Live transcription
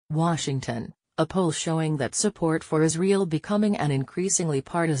Washington, a poll showing that support for Israel becoming an increasingly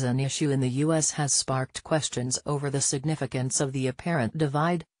partisan issue in the U.S. has sparked questions over the significance of the apparent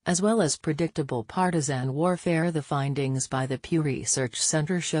divide, as well as predictable partisan warfare. The findings by the Pew Research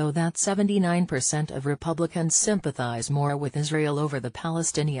Center show that 79% of Republicans sympathize more with Israel over the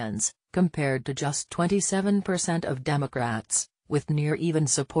Palestinians, compared to just 27% of Democrats, with near-even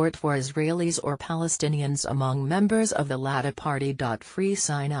support for Israelis or Palestinians among members of the latter party. Free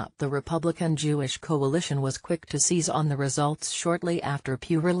sign up. The Republican-Jewish coalition was quick to seize on the results shortly after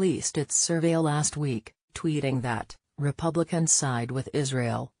Pew released its survey last week, tweeting that, "Republicans side with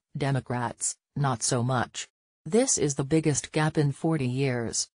Israel, Democrats, not so much. This is the biggest gap in 40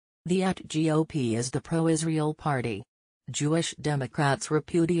 years. The GOP is the pro-Israel party." Jewish Democrats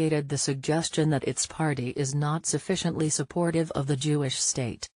repudiated the suggestion that its party is not sufficiently supportive of the Jewish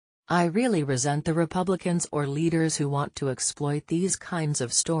state. "I really resent the Republicans or leaders who want to exploit these kinds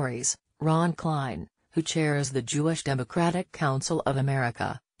of stories," Ron Klein, who chairs the Jewish Democratic Council of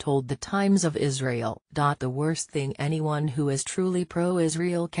America, told the Times of Israel. "The worst thing anyone who is truly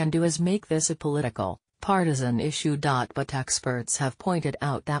pro-Israel can do is make this a political, partisan issue. But experts have pointed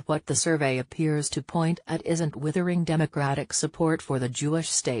out that what the survey appears to point at isn't withering Democratic support for the Jewish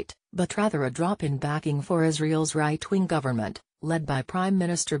state, but rather a drop in backing for Israel's right-wing government, led by Prime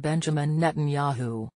Minister Benjamin Netanyahu.